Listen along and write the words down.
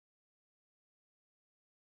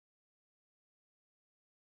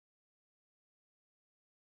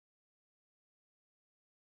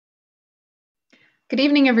Good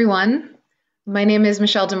evening, everyone. My name is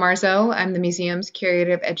Michelle DeMarzo. I'm the museum's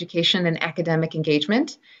curator of education and academic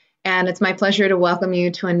engagement, and it's my pleasure to welcome you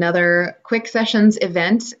to another Quick Sessions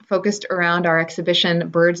event focused around our exhibition,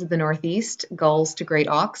 Birds of the Northeast, Gulls to Great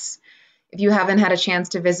Auks. If you haven't had a chance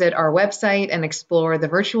to visit our website and explore the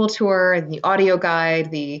virtual tour, the audio guide,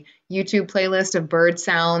 the YouTube playlist of bird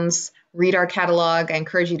sounds, read our catalog, I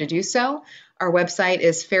encourage you to do so. Our website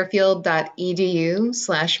is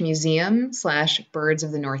fairfield.edu/museum/birds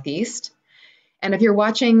of the Northeast. And if you're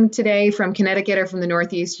watching today from Connecticut or from the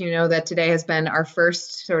Northeast, you know that today has been our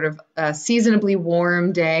first sort of seasonably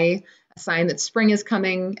warm day, a sign that spring is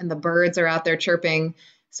coming and the birds are out there chirping.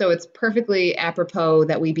 So it's perfectly apropos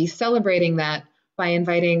that we be celebrating that by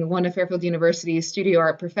inviting one of Fairfield University's studio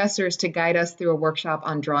art professors to guide us through a workshop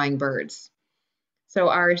on drawing birds. So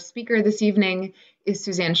our speaker this evening is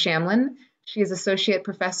Suzanne Chamlin. She is Associate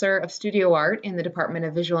Professor of Studio Art in the Department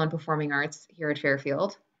of Visual and Performing Arts here at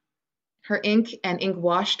Fairfield. Her ink and ink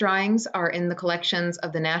wash drawings are in the collections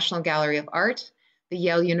of the National Gallery of Art, the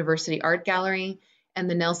Yale University Art Gallery, and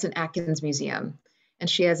the Nelson Atkins Museum. And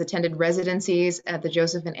she has attended residencies at the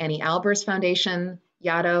Joseph and Annie Albers Foundation,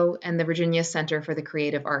 Yaddo, and the Virginia Center for the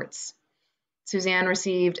Creative Arts. Suzanne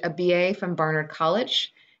received a BA from Barnard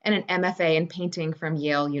College and an MFA in painting from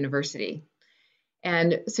Yale University.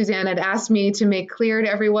 And Suzanne had asked me to make clear to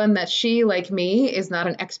everyone that she, like me, is not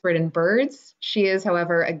an expert in birds. She is,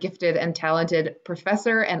 however, a gifted and talented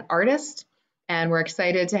professor and artist, and we're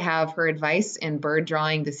excited to have her advice in bird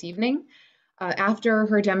drawing this evening. After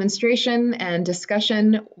her demonstration and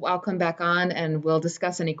discussion, I'll come back on and we'll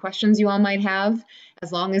discuss any questions you all might have,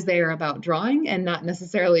 as long as they are about drawing and not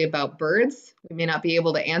necessarily about birds. We may not be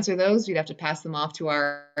able to answer those. We'd have to pass them off to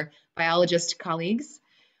our biologist colleagues.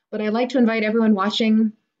 But I'd like to invite everyone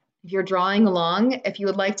watching, if you're drawing along, if you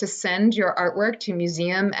would like to send your artwork to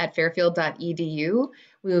museum@fairfield.edu,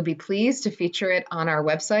 we would be pleased to feature it on our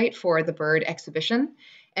website for the bird exhibition.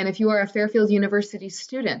 And if you are a Fairfield University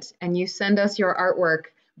student and you send us your artwork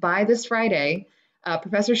by this Friday,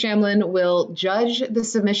 Professor Chamlin will judge the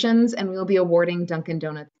submissions and we'll be awarding Dunkin'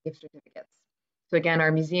 Donuts gift certificates. So again,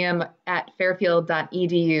 our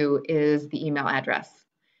museum@fairfield.edu is the email address.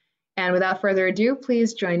 And without further ado,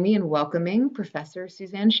 please join me in welcoming Professor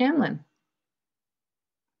Suzanne Chamlin.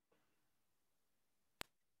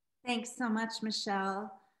 Thanks so much,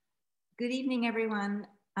 Michelle. Good evening, everyone.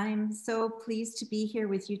 I'm so pleased to be here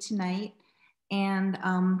with you tonight. And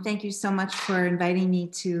thank you so much for inviting me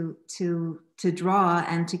to draw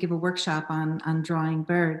and to give a workshop on drawing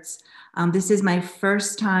birds. This is my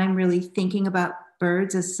first time really thinking about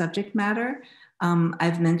birds as subject matter.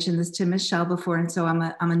 I've mentioned this to Michelle before, and so I'm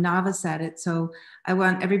a novice at it. So I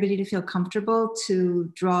want everybody to feel comfortable to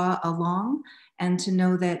draw along and to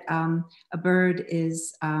know that a bird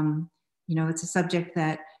is, it's a subject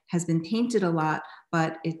that has been painted a lot,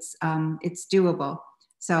 but it's doable.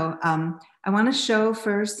 So I want to show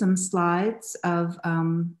first some slides of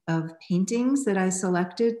paintings that I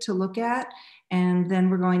selected to look at, and then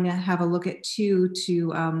we're going to have a look at two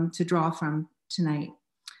to draw from tonight.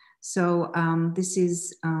 So this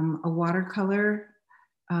is a watercolor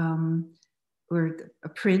or a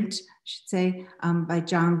print, I should say, by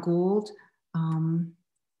John Gould.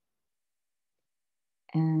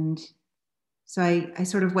 And so I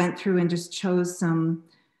sort of went through and just chose some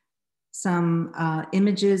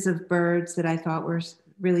images of birds that I thought were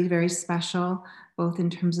really very special, both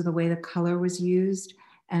in terms of the way the color was used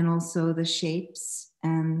and also the shapes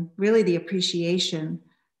and really the appreciation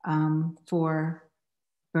for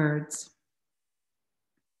birds.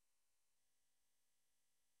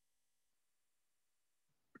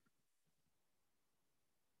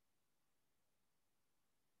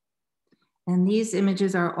 And these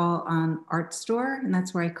images are all on ArtStore, and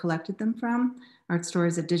that's where I collected them from. ArtStore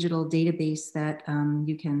is a digital database that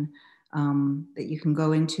you can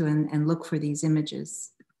go into and look for these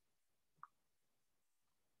images.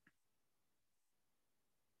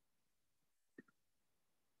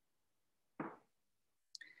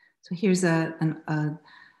 So here's a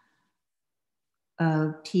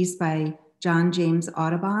piece by John James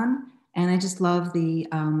Audubon, and I just love the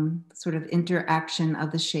sort of interaction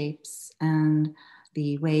of the shapes and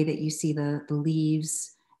the way that you see the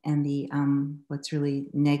leaves and the what's really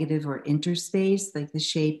negative or interspace, like the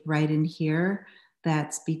shape right in here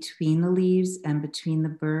that's between the leaves and between the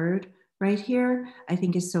bird right here, I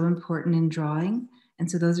think is so important in drawing. And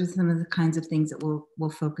so those are some of the kinds of things that we'll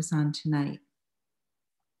focus on tonight.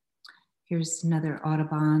 Here's another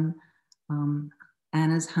Audubon,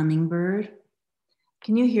 Anna's Hummingbird.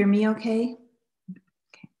 Can you hear me okay?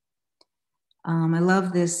 Okay. I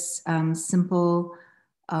love this simple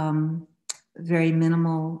very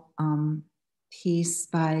minimal piece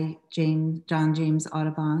by John James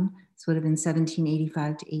Audubon. This would have been 1785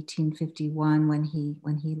 to 1851 when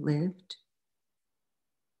he lived.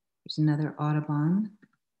 There's another Audubon.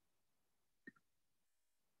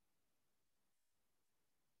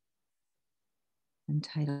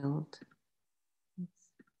 Entitled.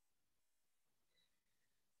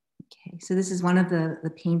 Okay, so this is one of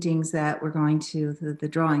the paintings that we're going to, the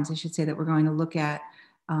drawings, I should say, that we're going to look at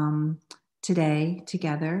today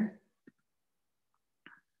together.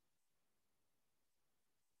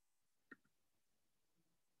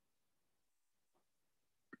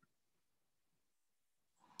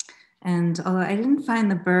 And although I didn't find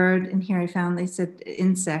the bird in here, I found they said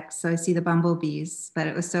insects, so I see the bumblebees, but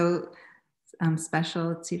it was so special.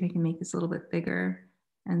 Let's see if I can make this a little bit bigger,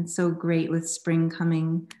 and so great with spring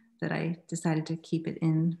coming that I decided to keep it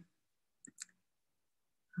in.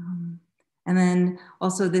 And then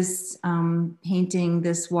also this painting,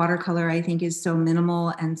 this watercolor, I think is so minimal,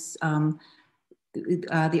 and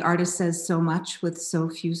the artist says so much with so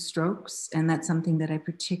few strokes, and that's something that I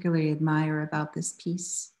particularly admire about this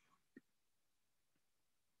piece,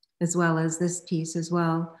 as well as this piece as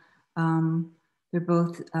well. They're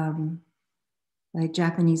both by a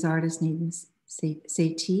Japanese artist named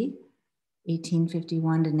Seiti.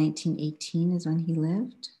 1851 to 1918 is when he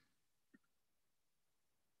lived.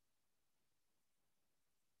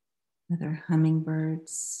 Another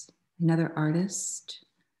hummingbirds, another artist,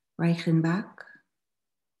 Reichenbach.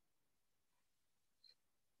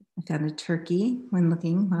 I found a turkey while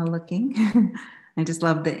looking. I just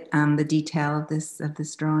love the detail of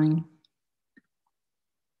this drawing.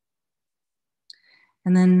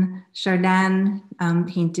 And then Chardin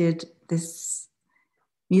painted this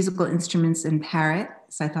musical instruments and parrot.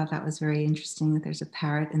 So I thought that was very interesting that there's a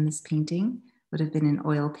parrot in this painting. Would have been in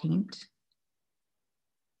oil paint.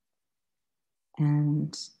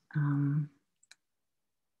 And some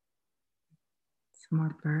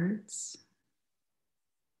more birds.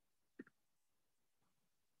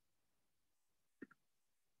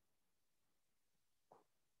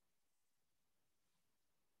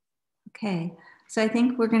 Okay, so I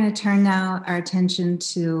think we're going to turn now our attention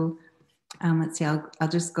to, let's see, I'll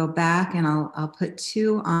just go back and I'll put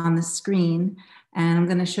two on the screen, and I'm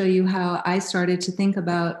going to show you how I started to think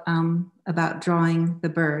about drawing the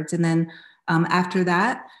birds. And then after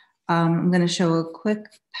that, I'm going to show a quick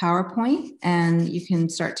PowerPoint, and you can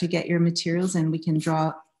start to get your materials and we can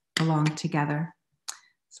draw along together.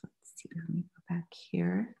 So let's see, let me go back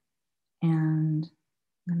here, and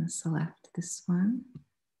I'm going to select this one.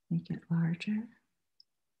 Make it larger.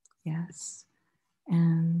 Yes.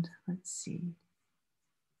 And let's see.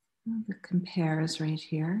 The compare is right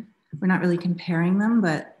here. We're not really comparing them,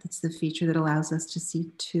 but it's the feature that allows us to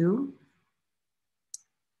see two.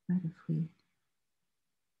 What if we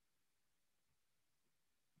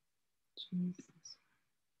choose this?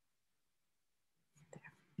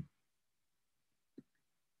 There.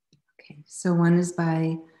 Okay, so one is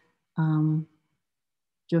by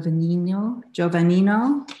Giovannino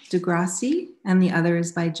de Grassi, and the other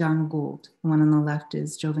is by John Gould. The one on the left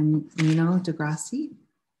is Giovannino de Grassi.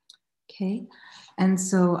 Okay, and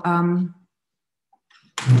so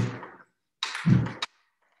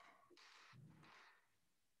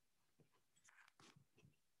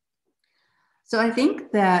I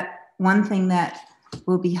think that one thing that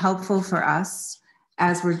will be helpful for us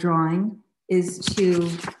as we're drawing is to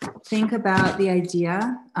think about the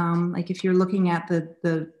idea, like if you're looking at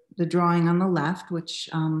the drawing on the left, which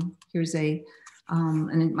here's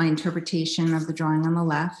my interpretation of the drawing on the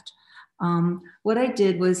left. What I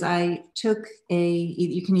did was I took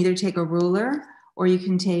you can either take a ruler or you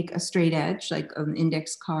can take a straight edge, like an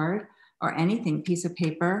index card or anything, piece of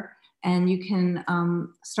paper, and you can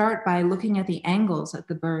start by looking at the angles that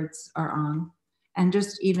the birds are on and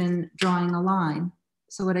just even drawing a line.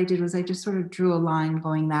 So what I did was I just sort of drew a line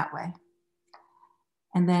going that way.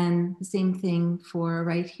 And then the same thing for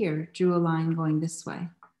right here, drew a line going this way.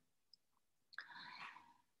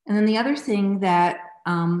 And then the other thing that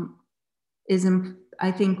is,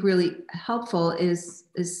 I think, really helpful is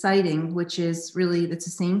sighting, which is really, it's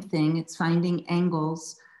the same thing. It's finding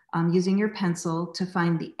angles, using your pencil to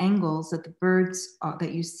find the angles that the birds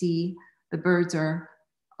that you see the birds are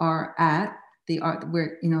at,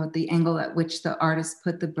 the angle at which the artist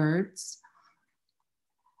put the birds.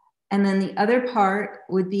 And then the other part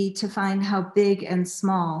would be to find how big and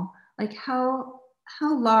small, like how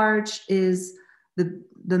large is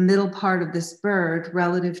the middle part of this bird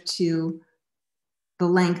relative to the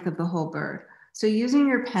length of the whole bird. So using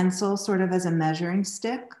your pencil sort of as a measuring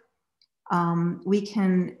stick, we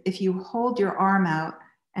can, if you hold your arm out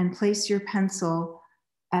and place your pencil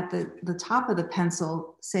at the top of the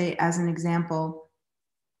pencil, say as an example,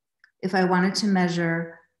 if I wanted to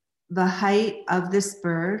measure the height of this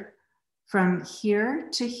bird from here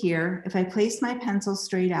to here, if I place my pencil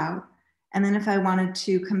straight out, and then if I wanted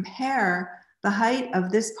to compare the height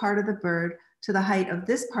of this part of the bird to the height of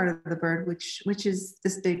this part of the bird, which is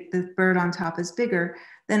this big, the bird on top is bigger,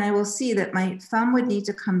 then I will see that my thumb would need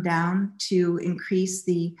to come down to increase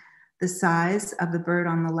the size of the bird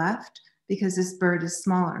on the left, because this bird is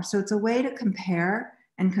smaller. So it's a way to compare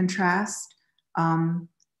and contrast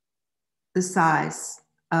the size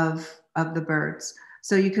of the birds.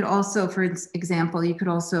 So you could also, for example, you could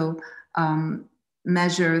also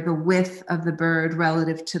measure the width of the bird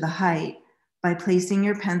relative to the height by placing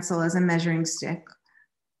your pencil as a measuring stick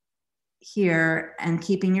here and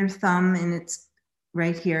keeping your thumb in its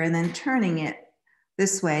right here and then turning it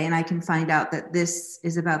this way. And I can find out that this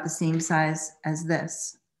is about the same size as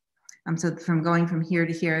this. So from going from here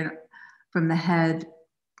to here, from the head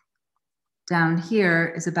down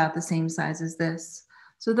here is about the same size as this.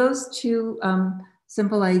 So those two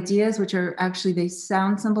simple ideas, which are actually, they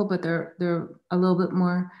sound simple, but they're a little bit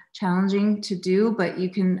more challenging to do, but you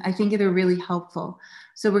can, I think they're really helpful.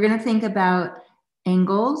 So we're gonna think about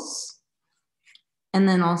angles, and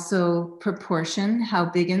then also proportion, how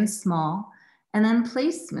big and small, and then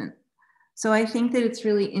placement. So I think that it's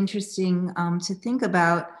really interesting to think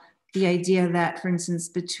about the idea that, for instance,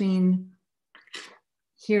 between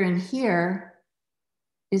here and here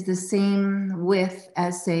is the same width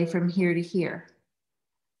as, say, from here to here.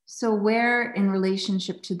 So where in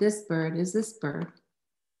relationship to this bird is this bird?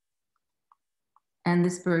 And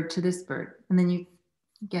this bird to this bird. And then you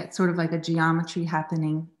get sort of like a geometry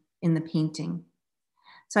happening in the painting.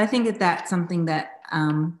 So I think that that's something that,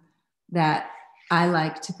 that I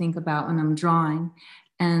like to think about when I'm drawing.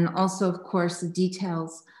 And also, of course, the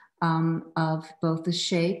details of both the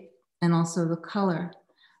shape and also the color.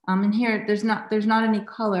 And here, there's not any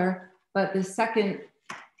color, but the second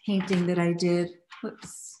painting that I did,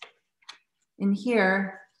 whoops, in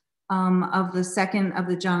here, of the second of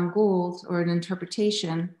the John Gould, or an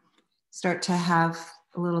interpretation, start to have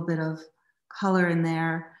a little bit of color in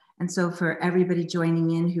there. And so for everybody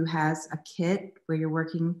joining in who has a kit where you're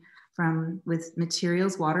working with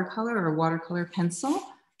materials, watercolor or watercolor pencil,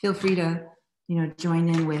 feel free to, join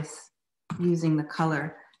in with using the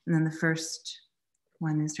color. And then the first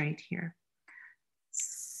one is right here.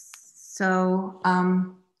 So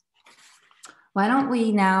why don't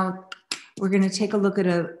we now, we're going to take a look at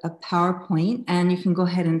a PowerPoint, and you can go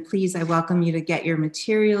ahead and please, I welcome you to get your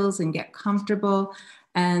materials and get comfortable.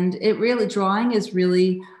 And it really, drawing is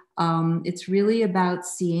really, it's really about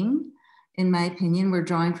seeing. In my opinion, we're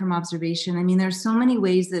drawing from observation. I mean, there's so many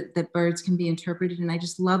ways that birds can be interpreted, and I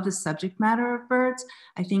just love the subject matter of birds.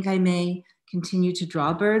 I think I may continue to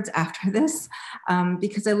draw birds after this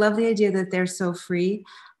because I love the idea that they're so free.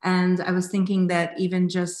 And I was thinking that even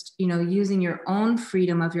just, using your own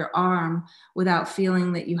freedom of your arm without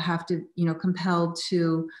feeling that you have to, compelled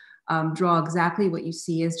to draw exactly what you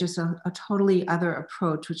see is just a totally other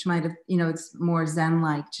approach, which might have, it's more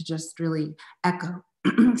Zen-like to just really echo,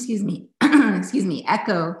 excuse me,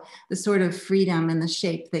 echo the sort of freedom and the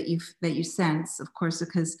shape that you sense, of course,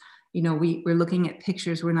 because, we're looking at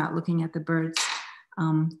pictures, we're not looking at the birds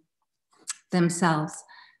themselves.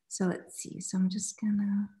 So let's see, so I'm just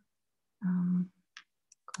gonna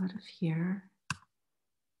go out of here.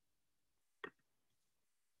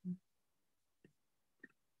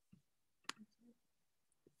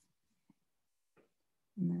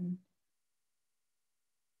 And then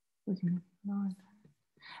we can lower that.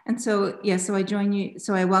 And so, yeah, so I join you,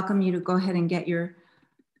 so I welcome you to go ahead and get your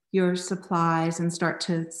supplies and start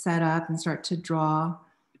to set up and start to draw.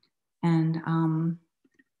 And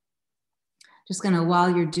just gonna, while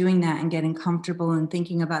you're doing that and getting comfortable and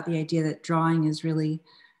thinking about the idea that drawing is really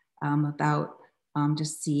about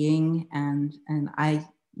just seeing and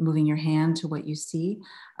moving your hand to what you see.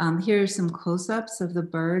 Here are some close-ups of the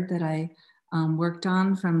bird that I worked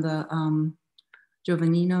on from the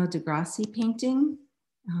Giovannino de Grassi painting.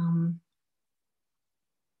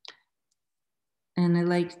 And I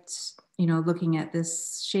liked, looking at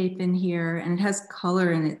this shape in here, and it has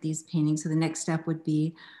color in it, these paintings. So the next step would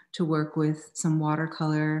be to work with some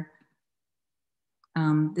watercolor.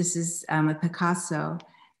 This is a Picasso,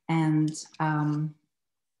 and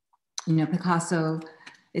Picasso,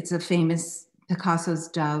 it's a famous Picasso's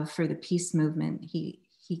dove for the peace movement. He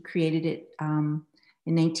created it in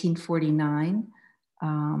 1949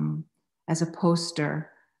 as a poster.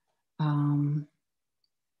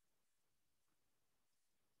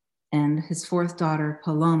 And his fourth daughter,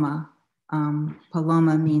 Paloma,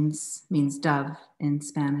 paloma means dove in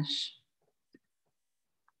Spanish.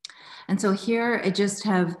 And so here I just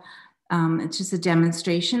have, it's just a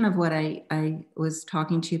demonstration of what I was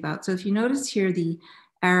talking to you about. So if you notice here, the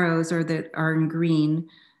arrows are in green.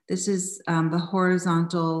 This is the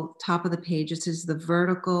horizontal top of the page. This is the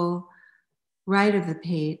vertical right of the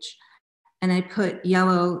page. And I put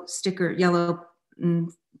yellow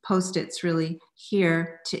Post-its really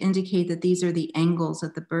here to indicate that these are the angles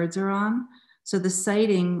that the birds are on. So the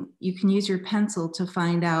sighting, you can use your pencil to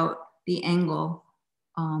find out the angle,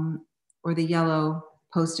 or the yellow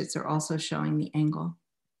Post-its are also showing the angle.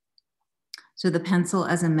 So the pencil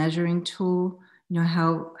as a measuring tool, you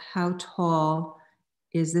know, how tall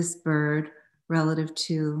is this bird relative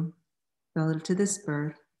to this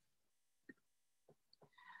bird?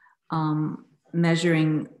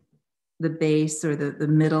 Measuring the base or the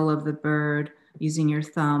middle of the bird using your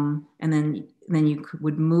thumb, and then you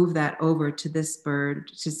would move that over to this bird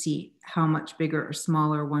to see how much bigger or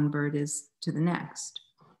smaller one bird is to the next,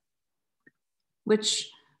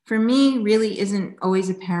 which for me really isn't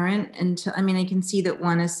always apparent until, I mean, I can see that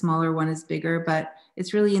one is smaller, one is bigger, but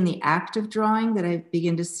it's really in the act of drawing that I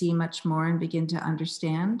begin to see much more and begin to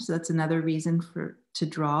understand. So that's another reason to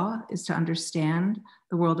draw, is to understand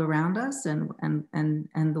the world around us and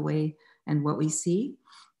the way and what we see.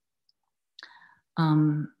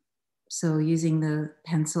 So using the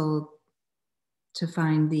pencil to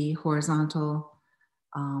find the horizontal,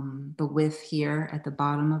 the width here at the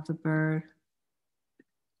bottom of the bird.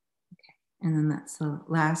 Okay. And then that's the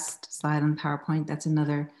last slide on PowerPoint. That's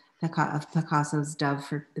another of Picasso's dove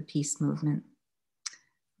for the peace movement.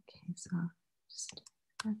 Okay, so just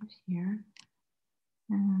over here.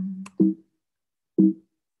 And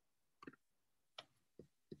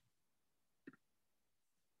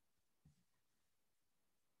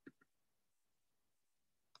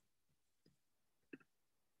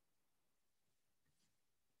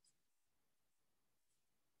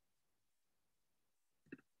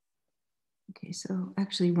okay, so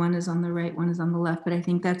actually one is on the right, one is on the left, but I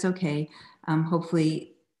think that's okay.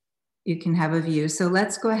 Hopefully you can have a view. So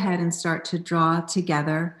let's go ahead and start to draw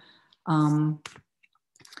together.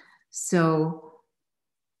 So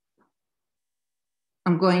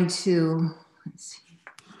I'm going to, let's see.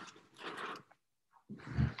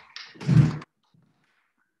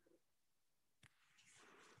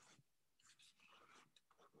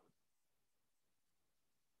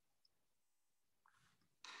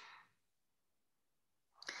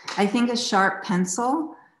 I think a sharp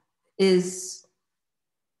pencil is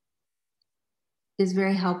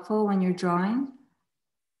very helpful when you're drawing.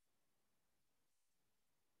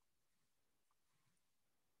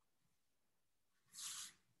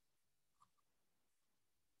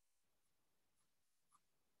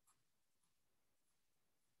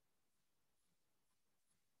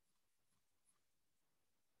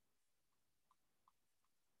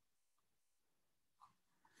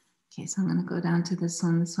 Okay, so I'm going to go down to this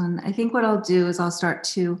one. I think what I'll do is I'll start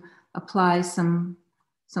to apply some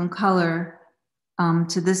color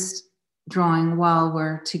to this drawing while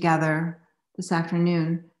we're together this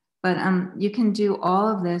afternoon. But you can do all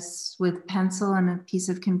of this with pencil and a piece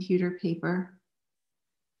of computer paper.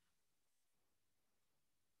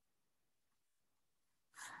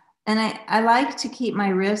 And I like to keep my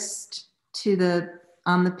wrist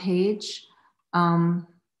on the page.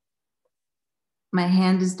 My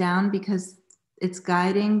hand is down because it's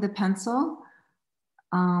guiding the pencil,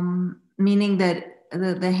 meaning that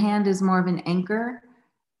the hand is more of an anchor.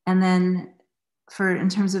 And then in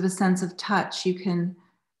terms of a sense of touch, you can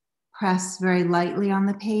press very lightly on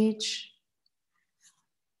the page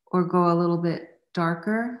or go a little bit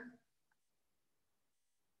darker.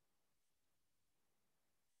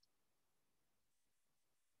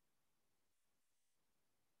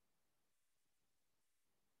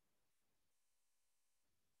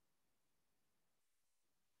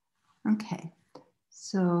 Okay,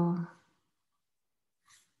 so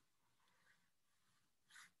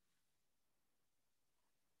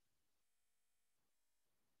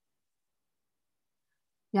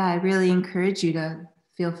yeah, I really encourage you to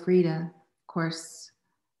feel free to, of course,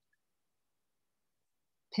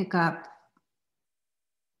 pick up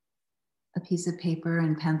a piece of paper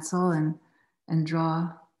and pencil and draw.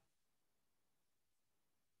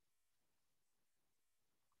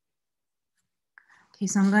 Okay,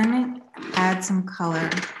 so I'm going to add some color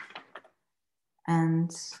and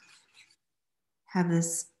have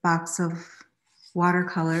this box of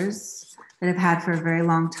watercolors that I've had for a very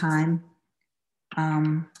long time.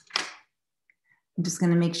 I'm just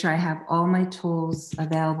going to make sure I have all my tools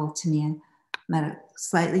available to me. I'm at a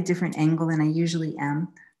slightly different angle than I usually am.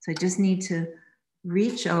 So I just need to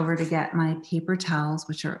reach over to get my paper towels,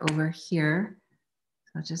 which are over here.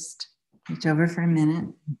 So I'll just reach over for a minute.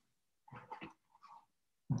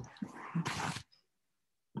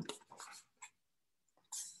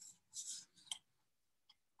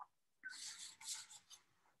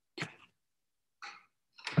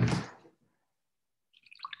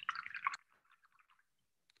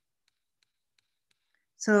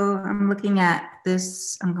 So I'm looking at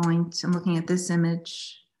this, I'm looking at this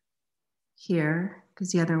image here,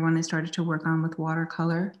 because the other one I started to work on with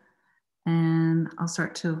watercolor. And I'll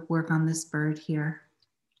start to work on this bird here.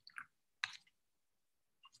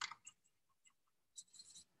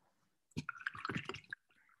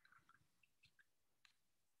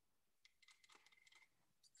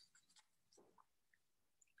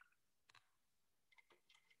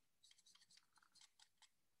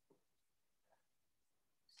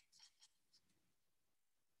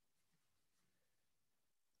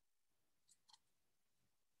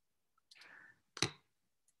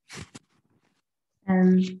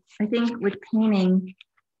 And I think with painting,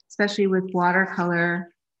 especially with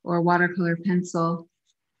watercolor or watercolor pencil,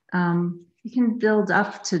 you can build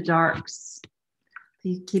up to darks. If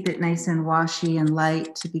you keep it nice and washy and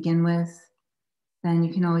light to begin with, then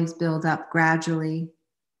you can always build up gradually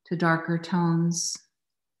to darker tones.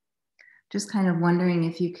 Just kind of wondering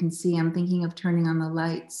if you can see, I'm thinking of turning on the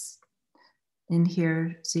lights in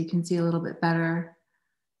here so you can see a little bit better.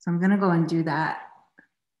 So I'm gonna go and do that.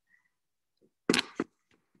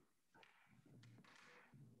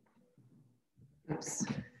 Oops.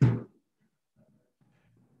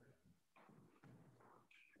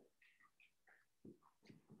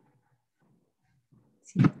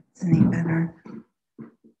 See if it's any better.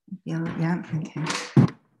 Yeah, okay.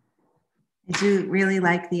 I do really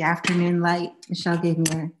like the afternoon light. Michelle gave me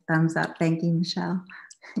a thumbs up. Thank you, Michelle.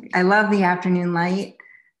 I love the afternoon light,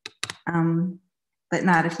 but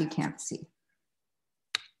not if you can't see.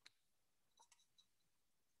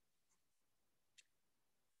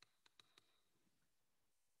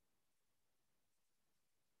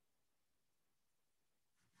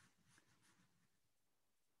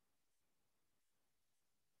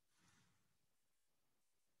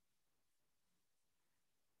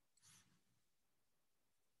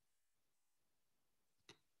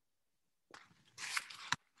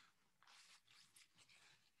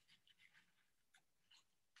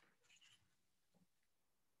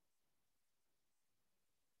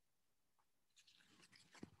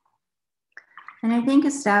 And I think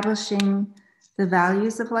establishing the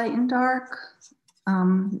values of light and dark,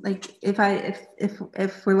 like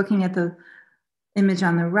if we're looking at the image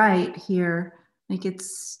on the right here, like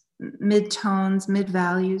it's mid-tones,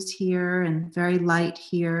 mid-values here, and very light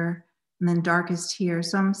here, and then darkest here.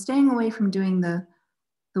 So I'm staying away from doing the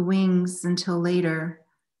wings until later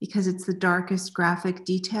because it's the darkest graphic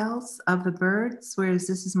details of the birds, whereas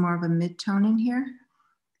this is more of a mid-toning here.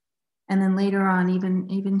 And then later on,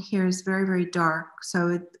 even here is very, very dark.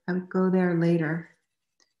 So I would go there later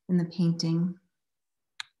in the painting.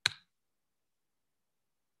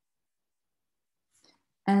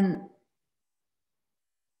 And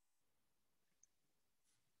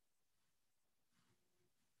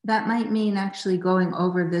that might mean actually going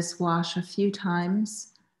over this wash a few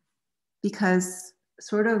times, because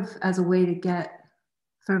sort of as a way to get,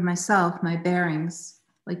 for myself, my bearings,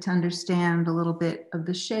 like to understand a little bit of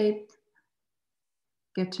the shape,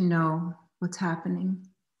 get to know what's happening.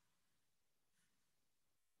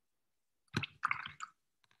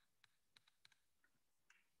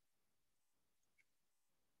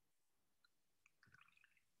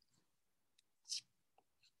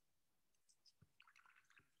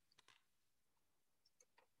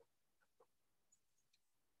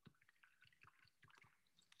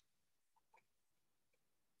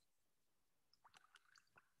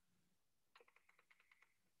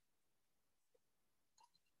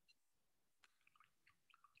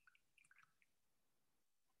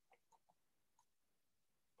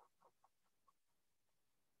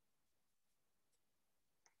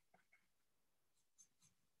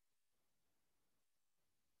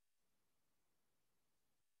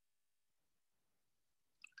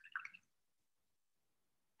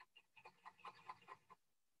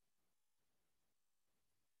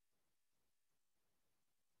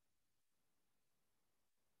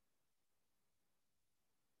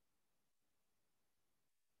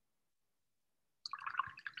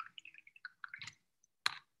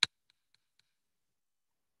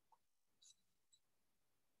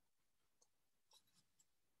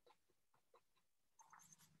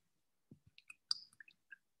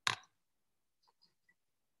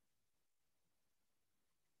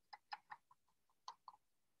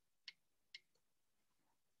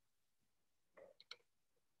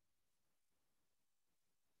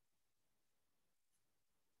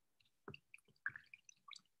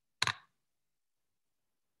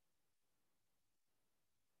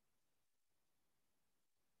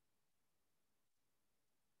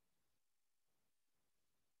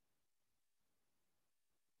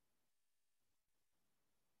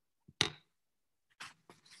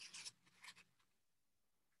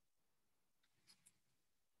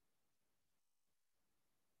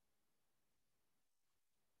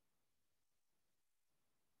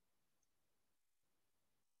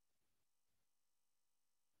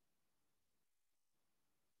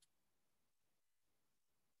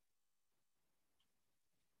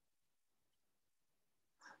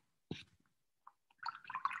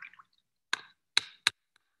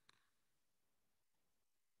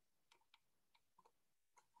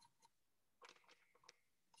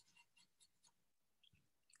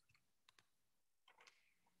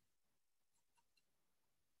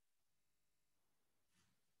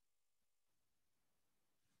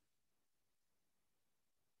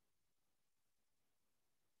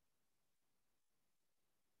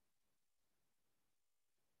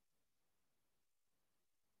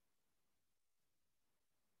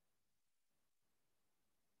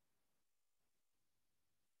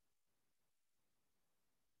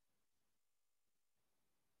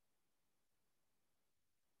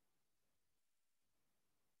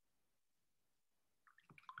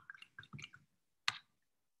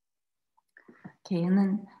 Okay, and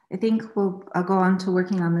then I think I'll go on to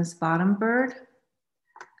working on this bottom bird.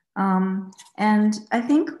 And I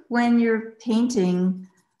think when you're painting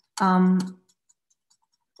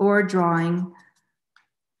or drawing,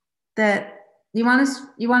 that you want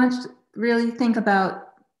to really think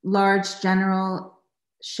about large general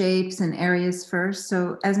shapes and areas first.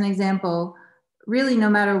 So as an example, really no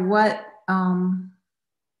matter what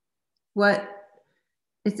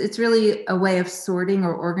it's really a way of sorting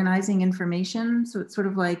or organizing information. So it's sort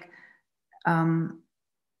of like, the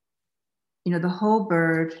whole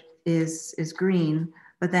bird is green,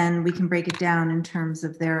 but then we can break it down in terms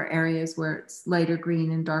of there are areas where it's lighter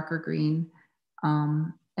green and darker green.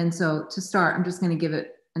 And so to start, I'm just going to give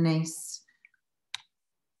it a nice,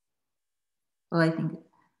 well, I think,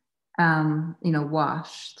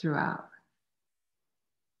 wash throughout.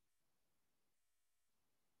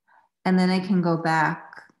 And then I can go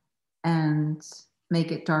back and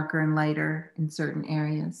make it darker and lighter in certain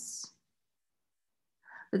areas.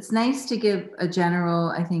 It's nice to give a general,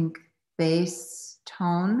 I think, base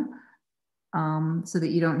tone so that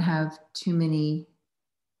you don't have too many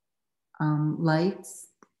lights.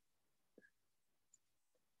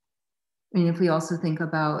 I mean, if we also think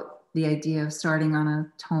about the idea of starting on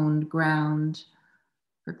a toned ground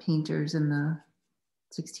for painters in the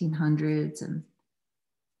 1600s and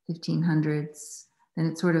 1500s, then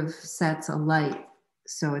it sort of sets a light.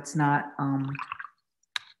 So it's not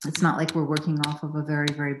like we're working off of a very,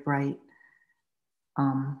 very bright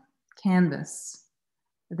canvas.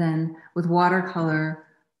 Then with watercolor,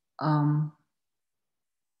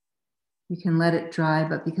 we can let it dry,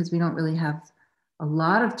 but because we don't really have a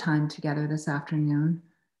lot of time together this afternoon,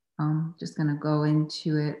 I'm just gonna go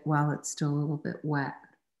into it while it's still a little bit wet.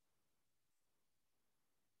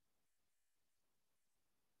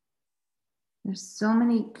 There's so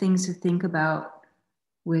many things to think about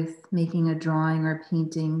with making a drawing or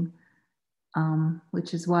painting,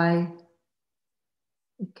 which is why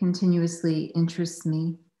it continuously interests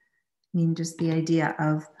me. I mean, just the idea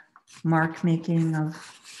of mark making, of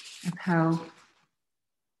how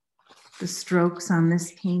the strokes on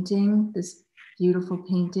this painting, this beautiful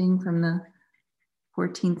painting from the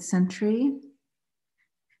 14th century,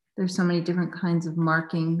 there's so many different kinds of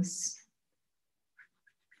markings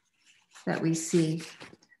that we see.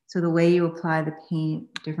 So the way you apply the paint,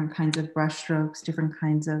 different kinds of brush strokes, different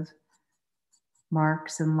kinds of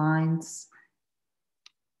marks and lines.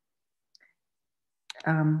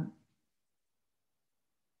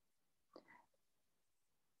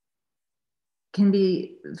 Can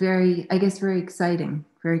be very exciting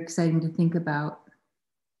to think about.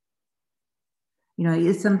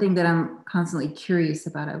 It's something that I'm constantly curious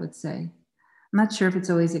about, I would say. I'm not sure if it's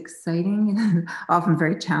always exciting, often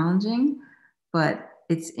very challenging, but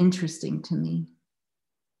it's interesting to me.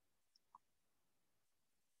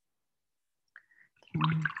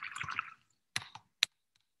 Okay.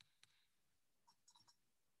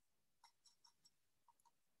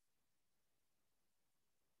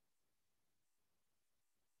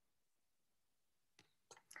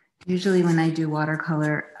 Usually when I do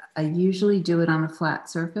watercolor, I usually do it on a flat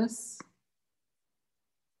surface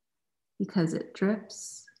because it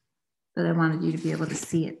drips, but I wanted you to be able to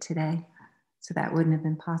see it today, so that wouldn't have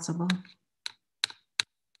been possible.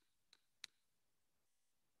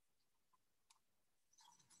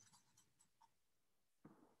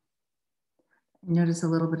 Notice a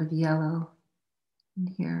little bit of yellow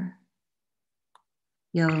in here,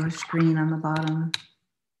 yellowish green on the bottom.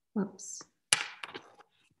 Whoops.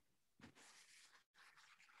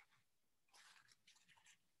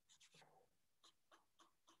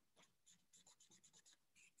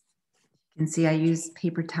 You can see I use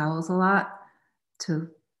paper towels a lot to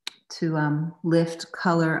lift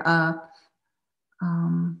color up.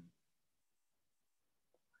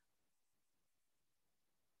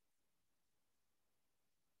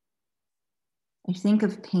 I think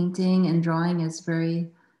of painting and drawing as very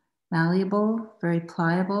malleable, very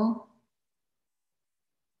pliable.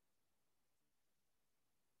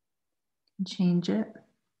 Change it.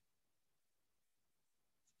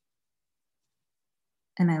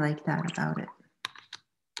 And I like that about it.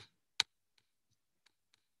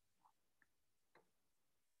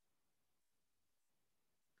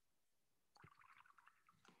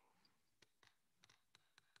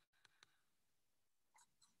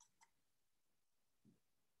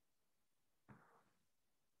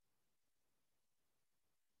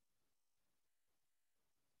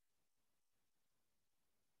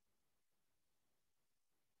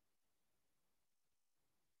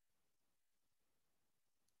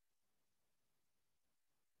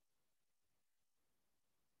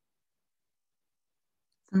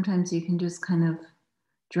 Sometimes you can just kind of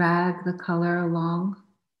drag the color along.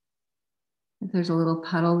 If there's a little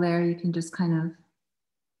puddle there, you can just kind of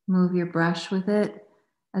move your brush with it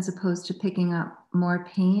as opposed to picking up more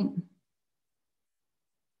paint.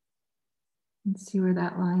 And see where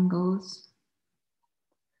that line goes.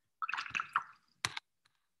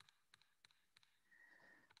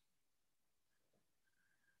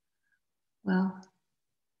 Well,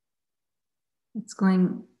 it's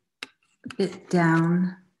going a bit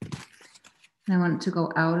down. And I want it to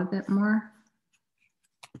go out a bit more.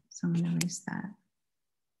 So I'm going to erase that.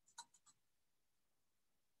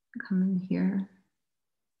 Come in here.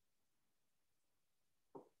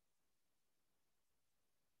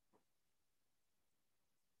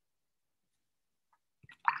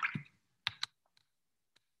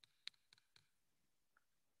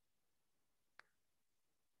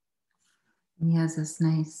 And he has this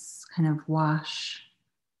nice kind of wash.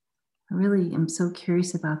 I really am so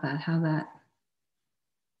curious about that, how that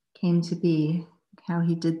came to be, how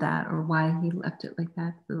he did that, or why he left it like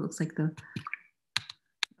that. It looks like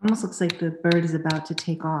almost looks like the bird is about to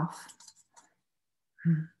take off.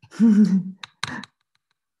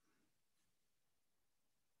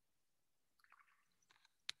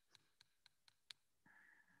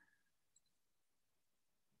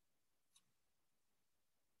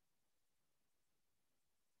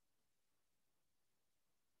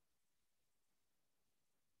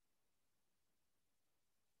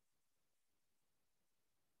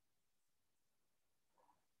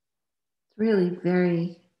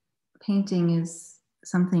 Really painting is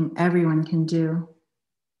something everyone can do.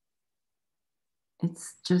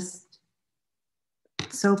 It's just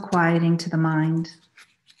so quieting to the mind.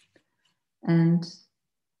 And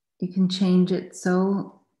you can change it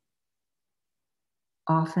so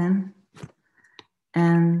often.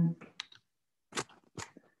 And I've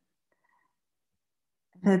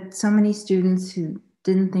had so many students who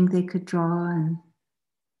didn't think they could draw, and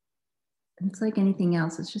it's like anything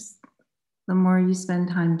else. It's just the more you spend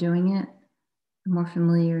time doing it, the more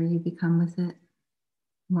familiar you become with it,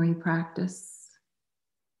 the more you practice.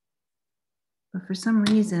 But for some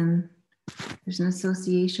reason, there's an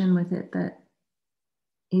association with it that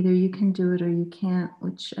either you can do it or you can't,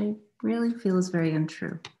 which I really feel is very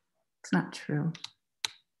untrue. It's not true.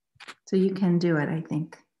 So you can do it, I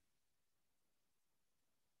think.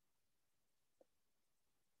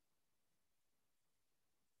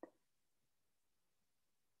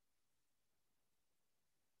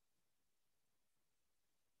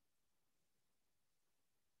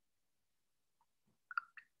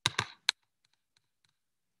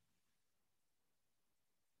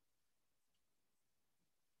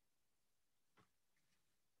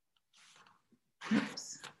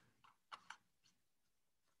 Oops.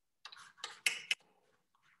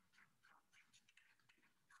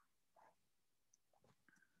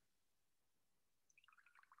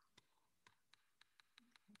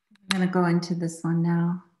 I'm going to go into this one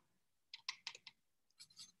now.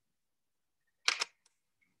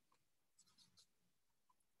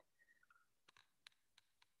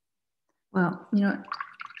 Well, you know what?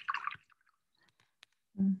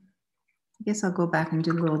 I guess I'll go back and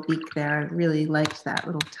do the little beak there. I really liked that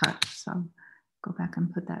little touch, so I'll go back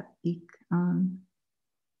and put that beak on.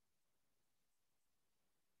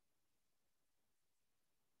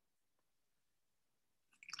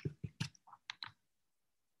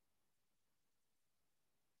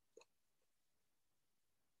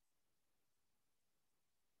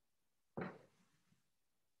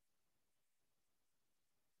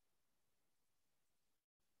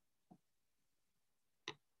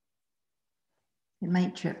 It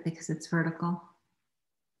might trip because it's vertical.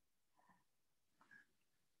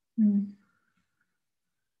 All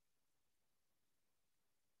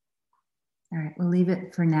right, we'll leave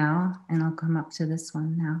it for now, and I'll come up to this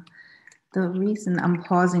one now. The reason I'm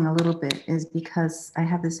pausing a little bit is because I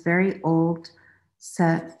have this very old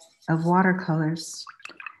set of watercolors,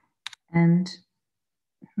 and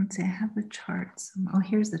let's see, I have the charts. Oh,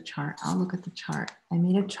 here's the chart. I'll look at the chart. I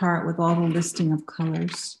made a chart with all the listing of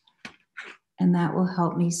colors, and that will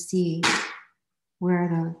help me see where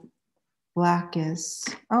the black is.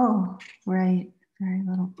 Oh, right, very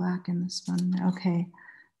little black in this one. Okay,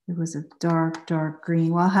 it was a dark, dark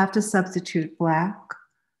green. Well, I'll have to substitute black.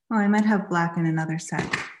 Oh, I might have black in another set.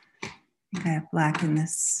 I think I have black in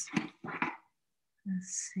this.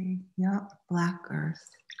 Let's see. Yep, black earth.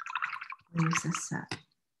 We'll use this set.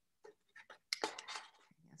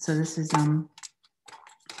 So this is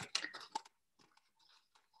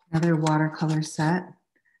another watercolor set.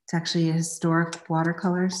 It's actually a historic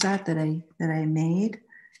watercolor set that I made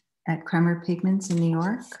at Kremer Pigments in New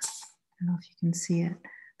York. I don't know if you can see it.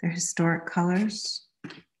 They're historic colors.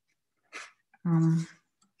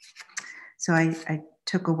 So I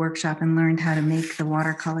took a workshop and learned how to make the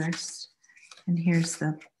watercolors. And here's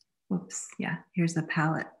the, here's the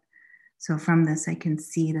palette. So from this, I can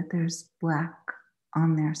see that there's black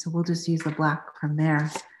on there. So we'll just use the black from there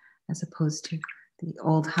as opposed to the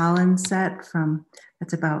old Holland set from,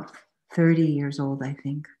 that's about 30 years old, I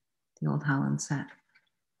think, the old Holland set.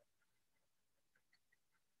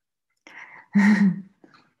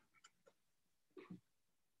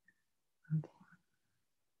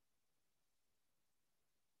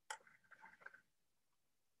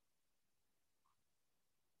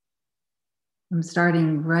 I'm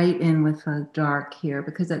starting right in with a dark here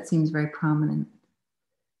because that seems very prominent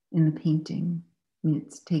in the painting. I mean,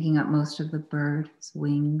 it's taking up most of the bird's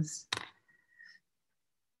wings.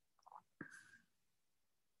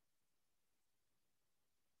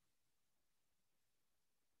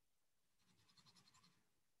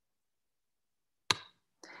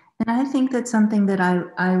 And I think that's something that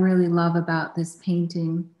I really love about this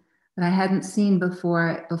painting that I hadn't seen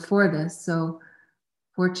before this. So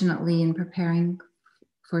fortunately, in preparing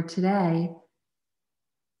for today,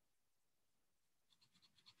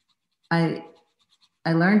 I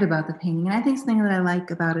learned about the painting. And I think something that I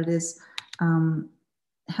like about it is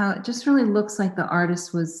how it just really looks like the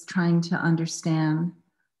artist was trying to understand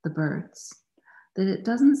the birds. That it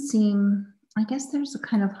doesn't seem, I guess there's a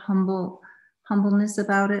kind of humbleness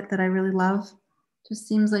about it that I really love. Just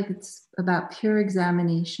seems like it's about pure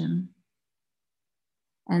examination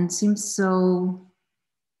and seems so,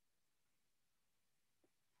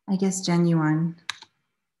 I guess, genuinely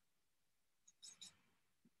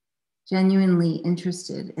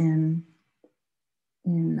interested in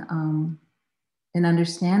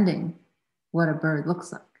understanding what a bird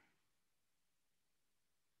looks like.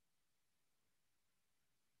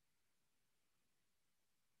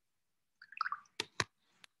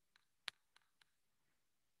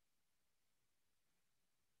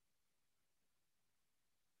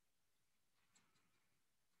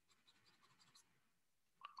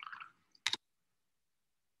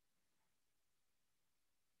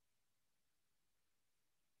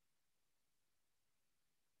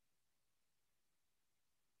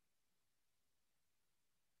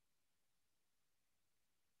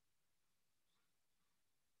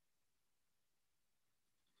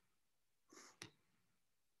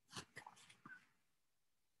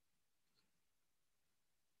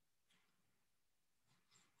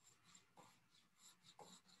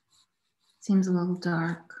 Seems a little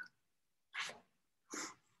dark.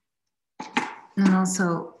 And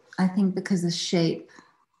also, I think because the shape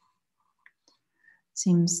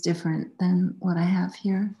seems different than what I have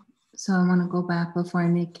here. So I want to go back before I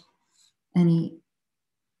make any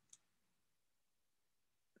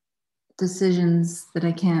decisions that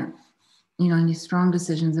I can't, any strong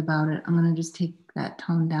decisions about it. I'm going to just take that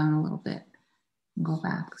tone down a little bit and go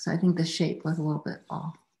back. So I think the shape was a little bit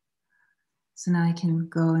off. So now I can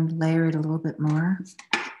go and layer it a little bit more.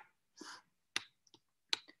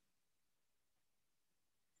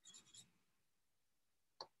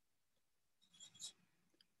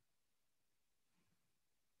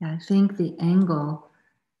 Yeah, I think the angle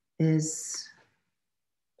is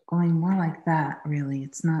going more like that, really.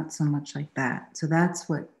 It's not so much like that. So that's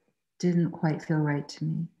what didn't quite feel right to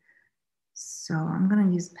me. So I'm going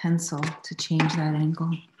to use pencil to change that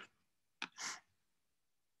angle.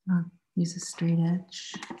 I'll use a straight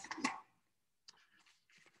edge.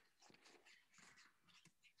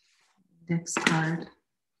 Index card.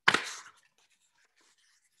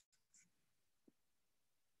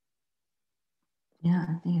 Yeah,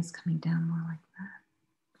 I think it's coming down more like that.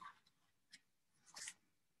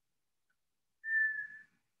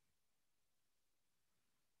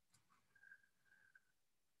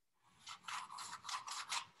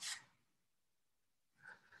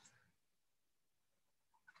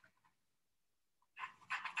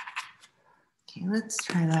 Okay, let's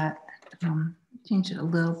try that. Change it a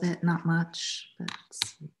little bit, not much, but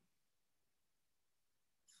let's see.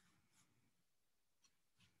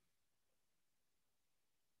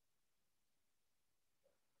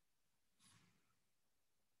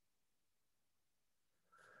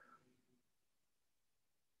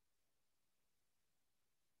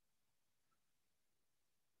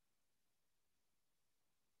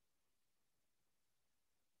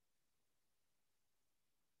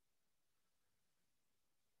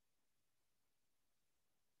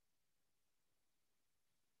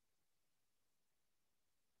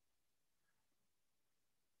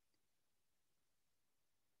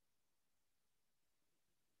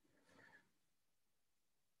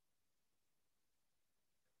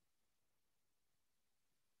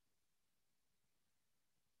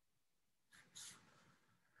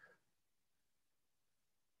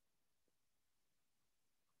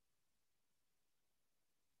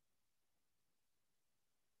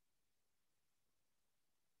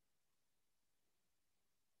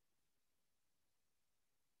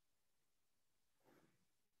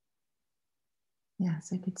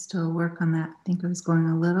 Yes, I could still work on that. I think I was going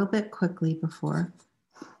a little bit quickly before.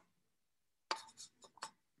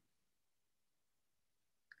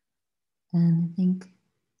 And I think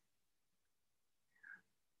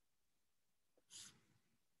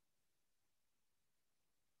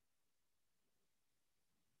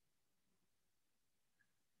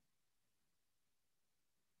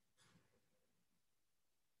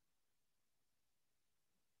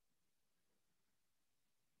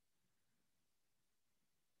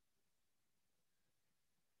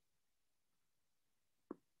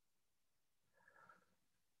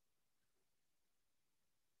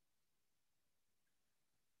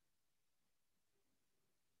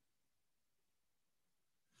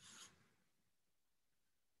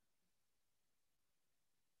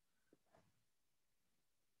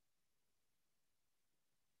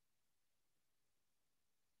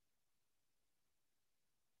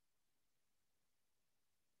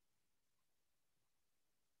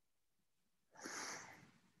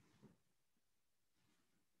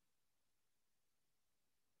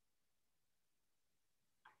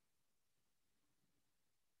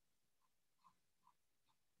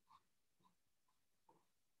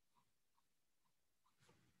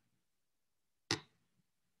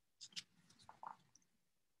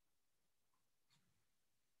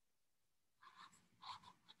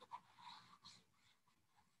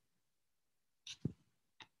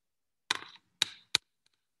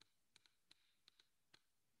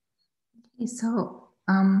so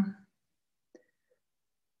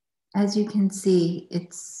as you can see,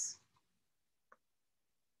 it's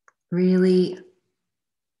really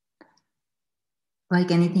like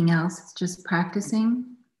anything else. It's just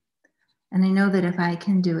practicing. And I know that if I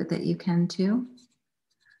can do it, that you can too.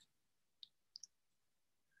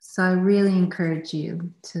 So I really encourage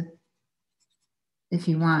you to, if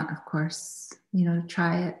you want, of course, to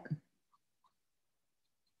try it.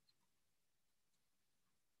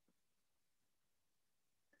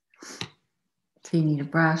 So you need a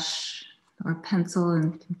brush or pencil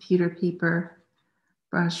and computer paper,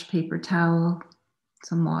 brush, paper towel,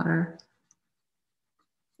 some water.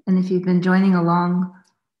 And if you've been joining along,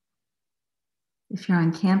 if you're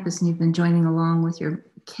on campus and you've been joining along with your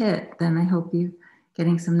kit, then I hope you're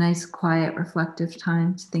getting some nice, quiet, reflective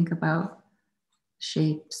time to think about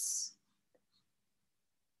shapes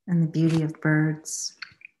and the beauty of birds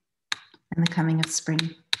and the coming of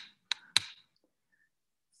spring.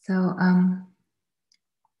 So,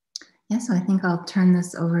 so I think I'll turn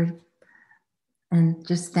this over and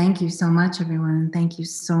just thank you so much, everyone. And thank you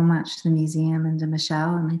so much to the museum and to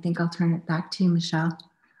Michelle. And I think I'll turn it back to you, Michelle.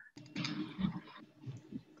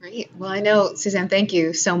 Great. Well, I know, Suzanne, thank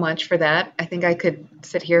you so much for that. I think I could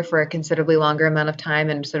sit here for a considerably longer amount of time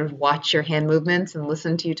and sort of watch your hand movements and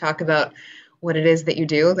listen to you talk about what it is that you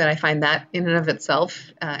do. That I find that in and of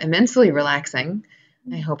itself immensely relaxing.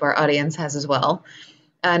 I hope our audience has as well.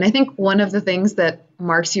 And I think one of the things that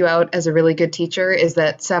marks you out as a really good teacher is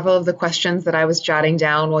that several of the questions that I was jotting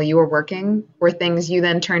down while you were working were things you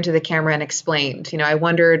then turned to the camera and explained. I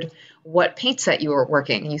wondered what paint set you were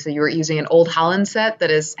working. You said you were using an old Holland set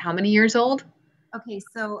that is how many years old? Okay,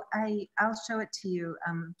 so I'll show it to you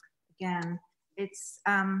again. It's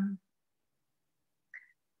I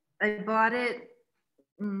bought it.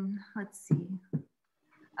 Let's see.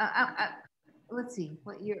 Let's see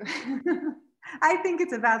what year. I think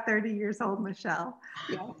it's about 30 years old, Michelle.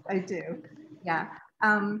 Yes, I do. Yeah.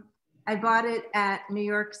 I bought it at New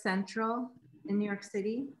York Central in New York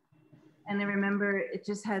City. And I remember it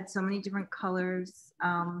just had so many different colors.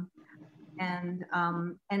 And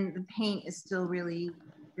the paint is still really,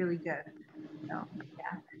 really good. So,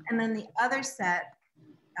 yeah. And then the other set,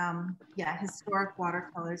 historic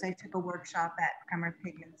watercolors. I took a workshop at Kremer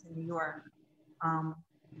Pigments in New York.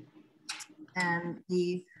 And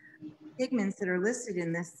the pigments that are listed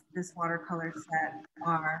in this watercolor set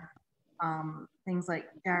are things like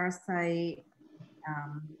jarosite,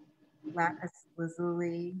 lapis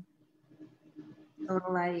lazuli,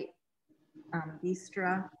 sodalite,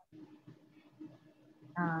 bistra,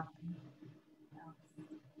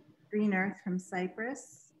 green earth from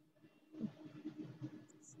Cyprus,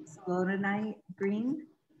 solodonite green.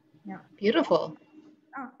 Yeah. Beautiful.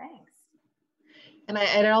 Oh, thanks. And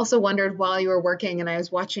I also wondered while you were working and I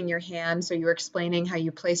was watching your hand, so you were explaining how you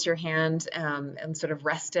place your hand and sort of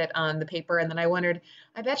rest it on the paper. And then I wondered,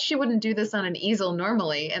 I bet she wouldn't do this on an easel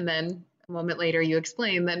normally. And then a moment later, you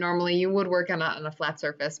explained that normally you would work on a flat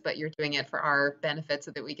surface, but you're doing it for our benefit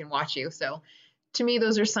so that we can watch you. So to me,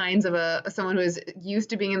 those are signs of someone who is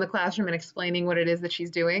used to being in the classroom and explaining what it is that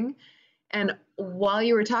she's doing. And while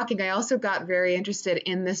you were talking, I also got very interested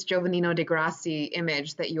in this Giovannino di Grassi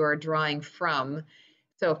image that you are drawing from.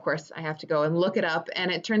 So of course I have to go and look it up. And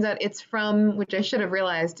it turns out it's from, which I should have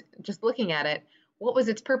realized just looking at it, what was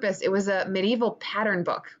its purpose? It was a medieval pattern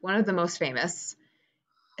book, one of the most famous.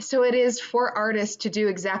 So it is for artists to do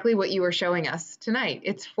exactly what you were showing us tonight.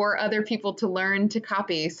 It's for other people to learn to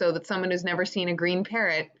copy so that someone who's never seen a green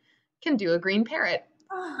parrot can do a green parrot.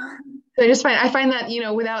 Oh, So I find that,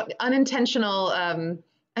 without unintentional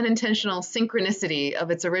synchronicity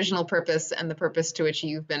of its original purpose and the purpose to which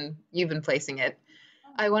you've been placing it.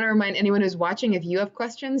 I want to remind anyone who's watching, if you have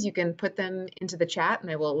questions, you can put them into the chat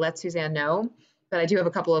and I will let Suzanne know. But I do have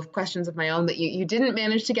a couple of questions of my own that you didn't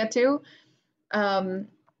manage to get to.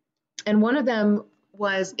 And one of them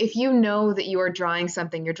was, if you know that you are drawing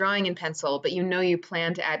something, you're drawing in pencil, but you know you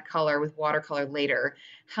plan to add color with watercolor later,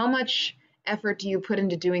 how much effort do you put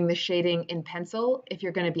into doing the shading in pencil if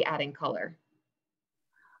you're going to be adding color?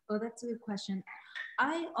 oh, that's a good question.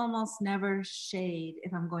 I almost never shade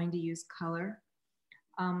if I'm going to use color.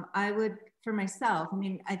 I would, for myself, I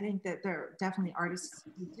mean, I think that there are definitely artists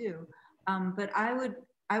who do, but I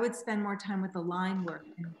would spend more time with the line work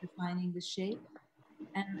and defining the shape.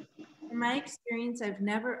 And in my experience, I've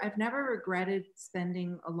never regretted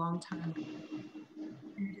spending a long time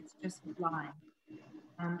and it's just line.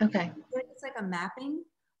 Okay. It's like a mapping,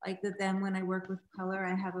 like that. Then when I work with color,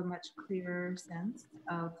 I have a much clearer sense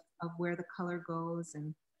of where the color goes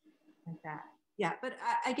and like that. Yeah, but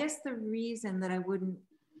I guess the reason that I wouldn't,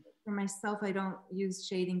 for myself, I don't use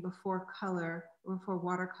shading before color or for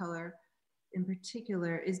watercolor in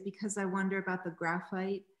particular is because I wonder about the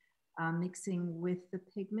graphite mixing with the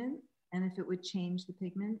pigment and if it would change the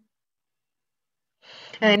pigment.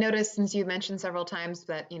 And I noticed, since you mentioned several times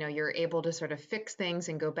that you're able to sort of fix things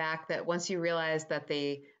and go back, that once you realized that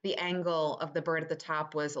the angle of the bird at the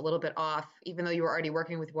top was a little bit off, even though you were already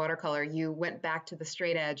working with watercolor, you went back to the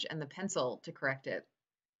straight edge and the pencil to correct it.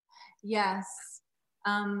 Yes.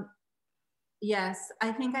 Um, yes,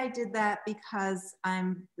 I think I did that because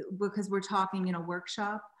we're talking in a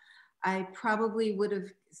workshop. I probably would have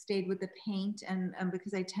stayed with the paint and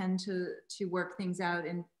because I tend to work things out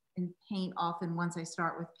in paint often once I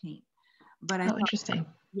start with paint. But I Oh, thought, interesting.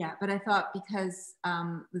 yeah, but I thought because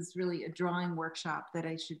it was really a drawing workshop that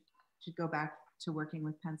I should go back to working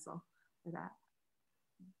with pencil for that.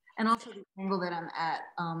 And also the angle that I'm at,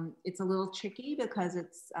 it's a little tricky because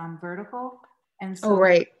it's vertical. And Oh, so,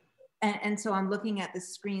 right. and so I'm looking at the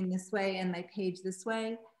screen this way and my page this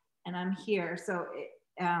way, and I'm here. So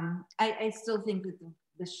I still think that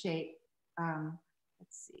the shape,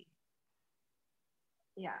 let's see.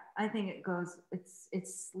 Yeah, I think it goes,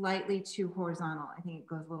 it's slightly too horizontal. I think it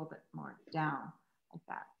goes a little bit more down like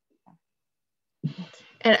that.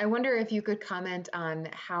 And I wonder if you could comment on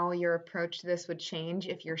how your approach to this would change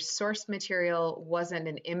if your source material wasn't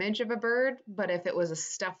an image of a bird, but if it was a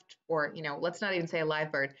stuffed, or, let's not even say a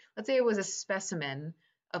live bird. Let's say it was a specimen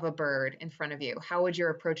of a bird in front of you. How would your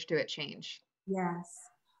approach to it change? Yes.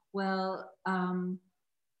 Well,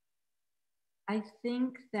 I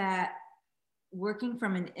think that working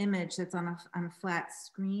from an image that's on a flat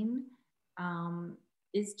screen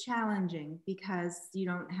is challenging because you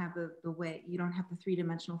don't have the way, you don't have the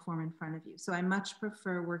three-dimensional form in front of you. So I much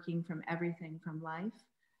prefer working from everything from life,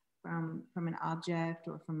 from an object,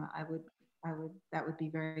 or that would be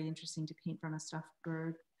very interesting to paint from a stuffed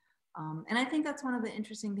bird. And I think that's one of the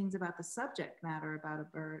interesting things about the subject matter about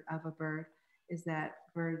a bird is that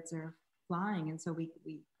birds are flying, and so we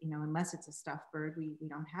unless it's a stuffed bird, we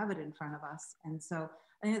don't have it in front of us. And so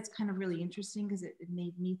I think it's kind of really interesting because it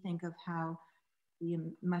made me think of how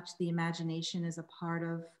much the imagination is a part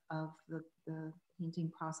of the painting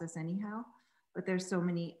process anyhow. But there's so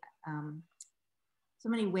many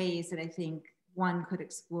ways that I think one could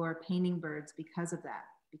explore painting birds because of that,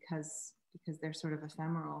 because they're sort of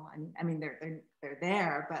ephemeral. I mean they're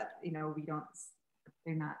there, but we don't,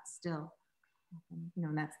 they're not still.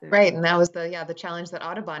 And that's the Right, and that was the challenge that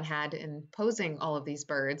Audubon had in posing all of these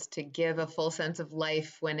birds to give a full sense of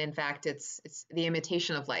life when in fact it's the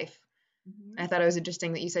imitation of life. I thought it was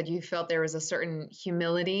interesting that you said you felt there was a certain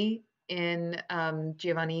humility in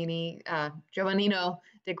Giovannino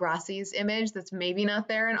di Grassi's image that's maybe not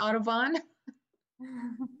there in Audubon.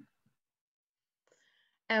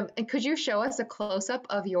 And could you show us a close-up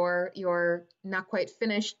of your not quite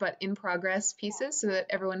finished but in progress pieces so that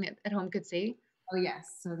everyone at home could see? Oh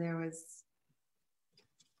yes, so there was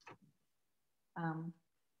not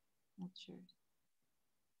sure.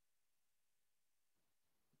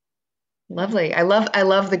 Lovely. I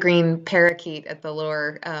love the green parakeet at the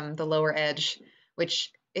lower edge,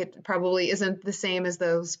 which it probably isn't the same as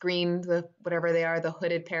those green, whatever they are, the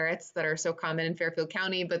hooded parrots that are so common in Fairfield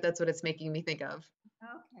County, but that's what it's making me think of.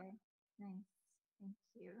 Okay, nice. Thank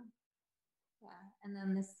you. Yeah, and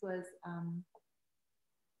then this was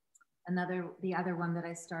the other one that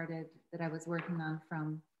I started that I was working on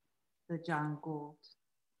from the John Gould.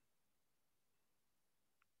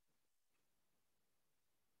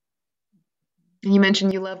 And you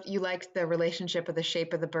mentioned you liked the relationship of the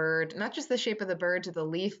shape of the bird, not just the shape of the bird to the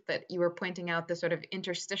leaf, but you were pointing out the sort of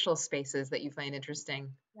interstitial spaces that you find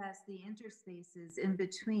interesting. Yes, the interspaces in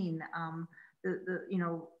between.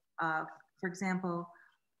 For example,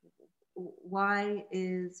 why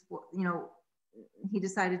is, he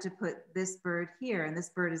decided to put this bird here, and this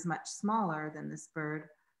bird is much smaller than this bird.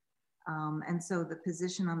 And so the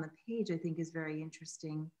position on the page, I think, is very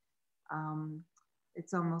interesting.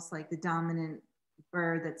 It's almost like the dominant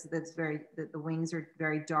bird that's very, the wings are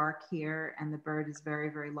very dark here, and the bird is very,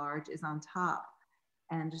 very large, is on top.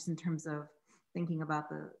 And just in terms of thinking about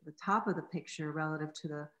the top of the picture relative to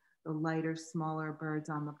the lighter, smaller birds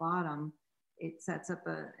on the bottom, it sets up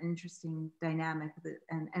an interesting dynamic.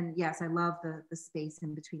 And yes, I love the space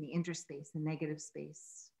in between, the interspace, the negative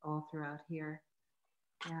space all throughout here.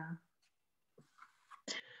 Yeah.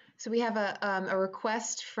 So we have a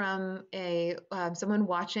request from someone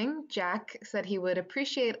watching. Jack said he would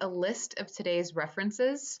appreciate a list of today's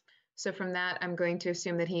references. So from that, I'm going to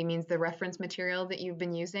assume that he means the reference material that you've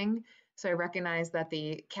been using. So I recognize that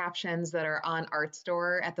the captions that are on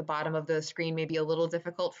Artstor at the bottom of the screen may be a little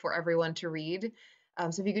difficult for everyone to read.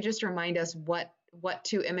 So if you could just remind us what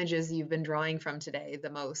two images you've been drawing from today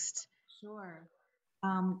the most. Sure.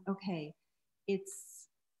 Okay. It's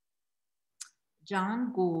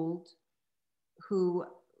John Gould, who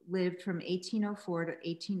lived from 1804 to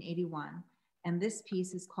 1881. And this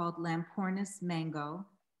piece is called Lampornis Mango,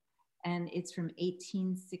 and it's from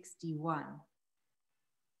 1861.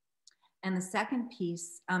 And the second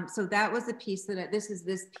piece, so that was the piece this is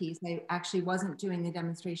this piece. I actually wasn't doing the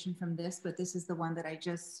demonstration from this, but this is the one that I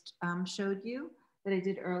just showed you that I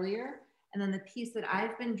did earlier. And then the piece that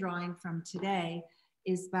I've been drawing from today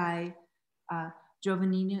is by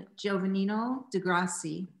Giovannino de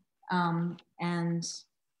Grassi. And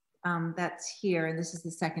that's here. And this is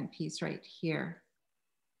the second piece right here.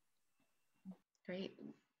 Great.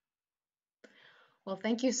 Well,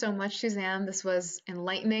 thank you so much, Suzanne. This was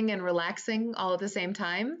enlightening and relaxing all at the same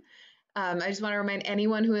time. I just want to remind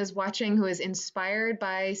anyone who is watching who is inspired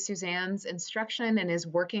by Suzanne's instruction and is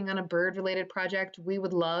working on a bird-related project, we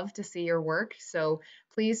would love to see your work. So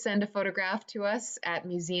please send a photograph to us at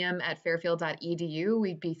museum@fairfield.edu.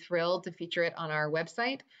 We'd be thrilled to feature it on our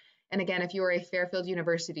website. And again, if you are a Fairfield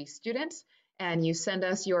University student and you send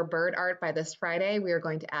us your bird art by this Friday, we are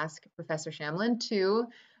going to ask Professor Chamlin to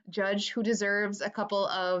judge who deserves a couple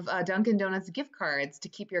of Dunkin' Donuts gift cards to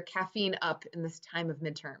keep your caffeine up in this time of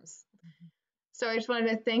midterms. So I just wanted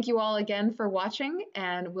to thank you all again for watching,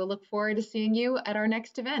 and we'll look forward to seeing you at our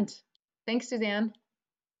next event. Thanks, Suzanne.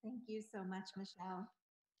 Thank you so much, Michelle.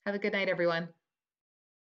 Have a good night, everyone.